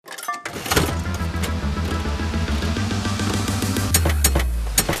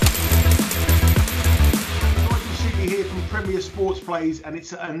plays, and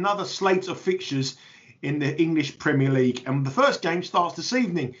it's another slate of fixtures in the English Premier League. And the first game starts this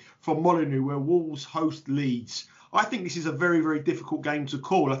evening from Molineux, where Wolves host Leeds. I think this is a very, very difficult game to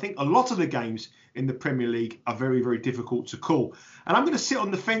call. I think a lot of the games in the Premier League are very, very difficult to call. And I'm going to sit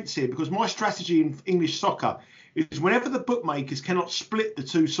on the fence here because my strategy in English soccer is whenever the bookmakers cannot split the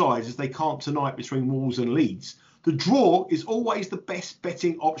two sides, as they can't tonight between Wolves and Leeds, the draw is always the best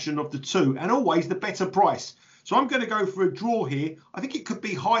betting option of the two and always the better price. So I'm going to go for a draw here. I think it could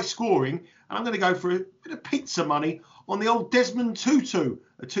be high scoring, and I'm going to go for a bit of pizza money on the old Desmond Tutu,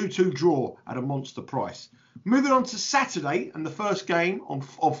 a 2-2 draw at a monster price. Moving on to Saturday, and the first game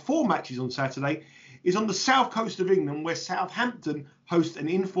of 4 matches on Saturday is on the south coast of England, where Southampton host an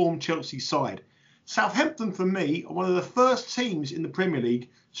informed Chelsea side. Southampton, for me, are one of the first teams in the Premier League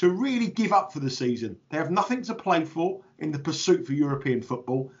to really give up for the season. They have nothing to play for in the pursuit for European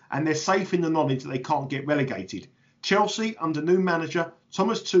football, and they're safe in the knowledge that they can't get relegated. Chelsea, under new manager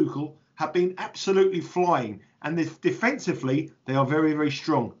Thomas Tuchel, have been absolutely flying, and defensively they are very, very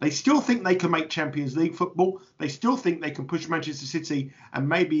strong. They still think they can make Champions League football. They still think they can push Manchester City and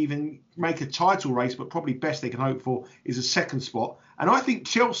maybe even make a title race, but probably best they can hope for is a second spot. And I think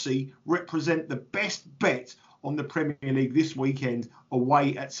Chelsea represent the best bet on the Premier League this weekend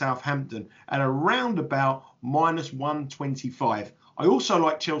away at Southampton at around about -125. I also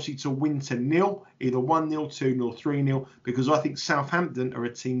like Chelsea to win to nil, either 1-0, 2-0, 3-0, because I think Southampton are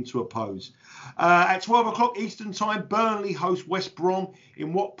a team to oppose. At 12 o'clock Eastern time, Burnley host West Brom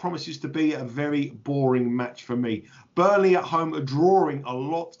in what promises to be a very boring match for me. Burnley at home are drawing a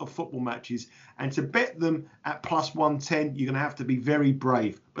lot of football matches, and to bet them at +110, you're going to have to be very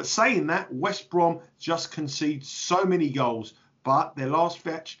brave. But saying that, West Brom just concede so many goals, but their last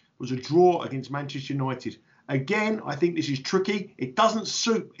match was a draw against Manchester United. Again, I think this is tricky. It doesn't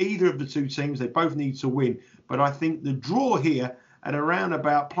suit either of the two teams. They both need to win. But I think the draw here at around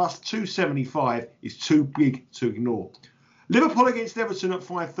about +275 is too big to ignore. Liverpool against Everton at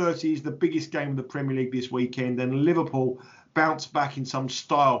 5:30 is the biggest game of the Premier League this weekend. And Liverpool bounce back in some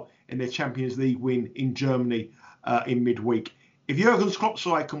style in their Champions League win in Germany in midweek. If Jurgen Klopp's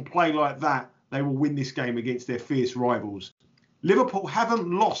side can play like that, they will win this game against their fierce rivals. Liverpool haven't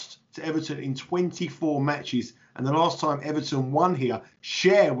lost to Everton in 24 matches, and the last time Everton won here,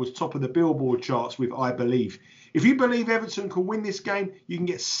 Cher was top of the Billboard charts with I Believe. If you believe Everton can win this game, you can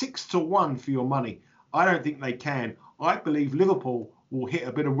get 6-1 for your money. I don't think they can. I believe Liverpool will hit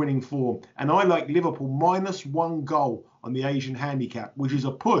a bit of winning form, and I like Liverpool -1 goal on the Asian handicap, which is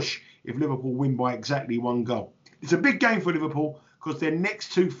a push if Liverpool win by exactly 1 goal. It's a big game for Liverpool because their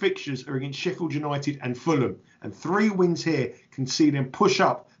next 2 fixtures are against Sheffield United and Fulham. And 3 wins here can see them push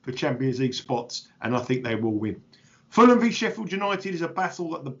up for Champions League spots, and I think they will win. Fulham v Sheffield United is a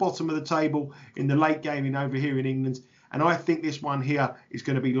battle at the bottom of the table in the late game over here in England, and I think this one here is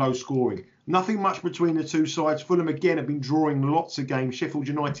going to be low scoring. Nothing much between the two sides. Fulham again have been drawing lots of games. Sheffield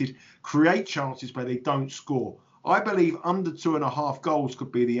United create chances, but they don't score. I believe under 2.5 goals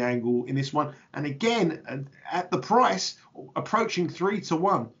could be the angle in this one. And again, at the price, approaching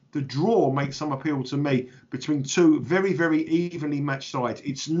 3-1, the draw makes some appeal to me between 2 very, very evenly matched sides.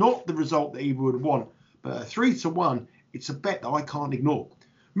 It's not the result that either would want, but 3-1, it's a bet that I can't ignore.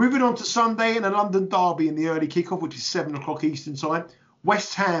 Moving on to Sunday in a London derby in the early kickoff, which is 7 o'clock Eastern time.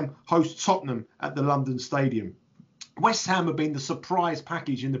 West Ham hosts Tottenham at the London Stadium. West Ham have been the surprise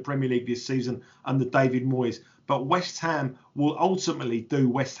package in the Premier League this season under David Moyes, but West Ham will ultimately do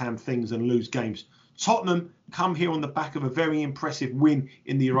West Ham things and lose games. Tottenham come here on the back of a very impressive win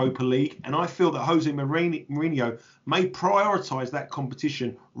in the Europa League, and I feel that Jose Mourinho may prioritise that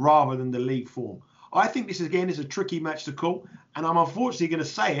competition rather than the league form. I think this again is a tricky match to call, and I'm unfortunately going to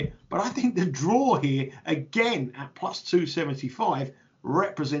say it, but I think the draw here again at +275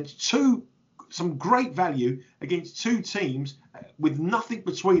 represents some great value against 2 teams with nothing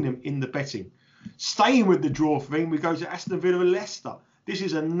between them in the betting. Staying with the draw thing, we go to Aston Villa Leicester. This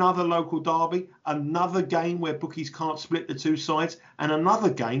is another local derby, another game where bookies can't split the two sides, and another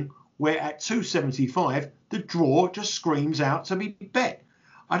game where at 275 the draw just screams out to be bet.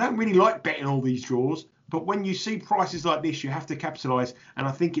 I don't really like betting all these draws, but when you see prices like this, you have to capitalise, and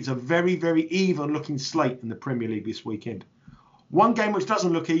I think it's a very, very even looking slate in the Premier League this weekend. One game which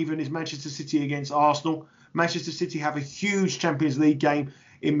doesn't look even is Manchester City against Arsenal. Manchester City have a huge Champions League game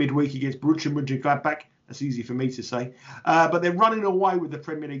in midweek against Borussia Mönchengladbach. That's easy for me to say. But they're running away with the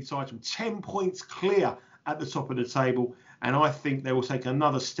Premier League title, 10 points clear at the top of the table. And I think they will take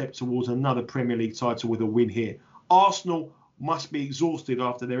another step towards another Premier League title with a win here. Arsenal must be exhausted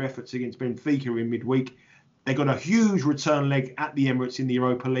after their efforts against Benfica in midweek. They got a huge return leg at the Emirates in the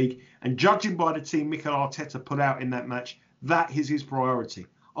Europa League. And judging by the team Mikel Arteta put out in that match, That is his priority.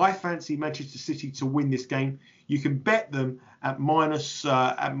 I fancy Manchester City to win this game. You can bet them at minus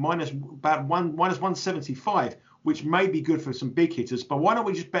about minus 175, which may be good for some big hitters. But why don't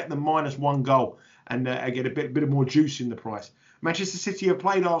we just bet them minus 1 goal and get a bit more juice in the price? Manchester City have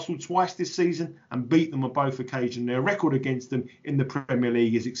played Arsenal twice this season and beat them on both occasions. Their record against them in the Premier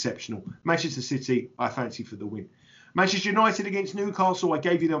League is exceptional. Manchester City, I fancy for the win. Manchester United against Newcastle. I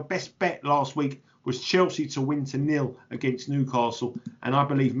gave you the best bet last week was Chelsea to win 2-0 against Newcastle. And I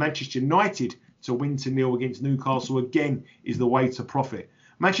believe Manchester United to win 2-0 against Newcastle again is the way to profit.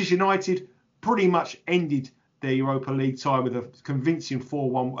 Manchester United pretty much ended their Europa League tie with a convincing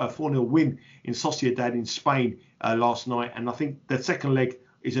 4-0 win in Sociedad in Spain last night. And I think the second leg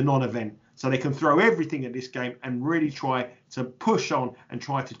is a non-event. So they can throw everything at this game and really try to push on and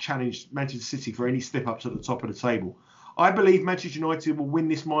try to challenge Manchester City for any slip-ups at the top of the table. I believe Manchester United will win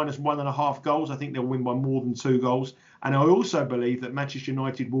this minus 1.5 goals. I think they'll win by more than 2 goals. And I also believe that Manchester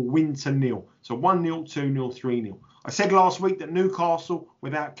United will win 2-0. So 1-0, 2-0, 3-0. I said last week that Newcastle,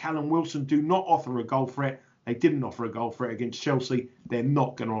 without Callum Wilson, do not offer a goal threat. They didn't offer a goal threat against Chelsea. They're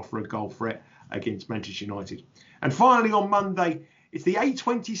not going to offer a goal threat against Manchester United. And finally, on Monday, it's the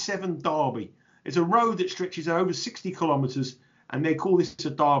A27 Derby. It's a road that stretches over 60 kilometres, and they call this a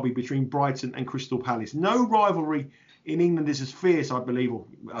derby between Brighton and Crystal Palace. No rivalry in England is as fierce, I believe, or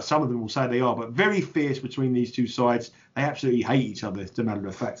some of them will say they are, but very fierce between these two sides. They absolutely hate each other, as a matter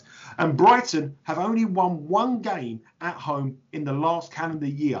of fact. And Brighton have only won 1 game at home in the last calendar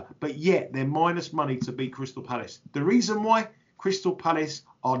year, but yet they're minus money to beat Crystal Palace. The reason why? Crystal Palace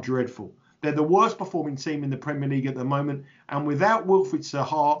are dreadful. They're the worst performing team in the Premier League at the moment, and without Wilfried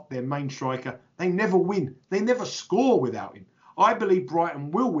Zaha, their main striker, they never win. They never score without him. I believe Brighton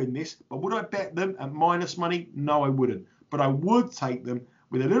will win this, but would I bet them at minus money? No, I wouldn't. But I would take them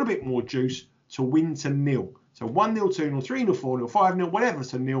with a little bit more juice to win 2-0. So 1-0, 2-0, 3-0, 4-0, 5-0, whatever,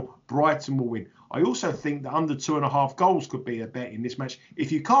 2-0, Brighton will win. I also think that under 2.5 goals could be a bet in this match.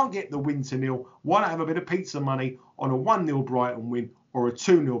 If you can't get the win 2-0, why not have a bit of pizza money on a 1-0 Brighton win or a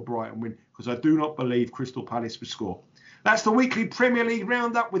 2-0 Brighton win? Because I do not believe Crystal Palace will score. That's the weekly Premier League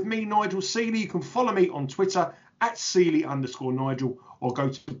roundup with me, Nigel Seeley. You can follow me on Twitter at Seeley_Nigel, or go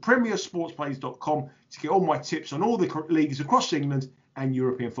to premiersportsplays.com to get all my tips on all the leagues across England and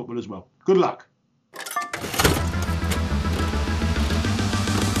European football as well. Good luck.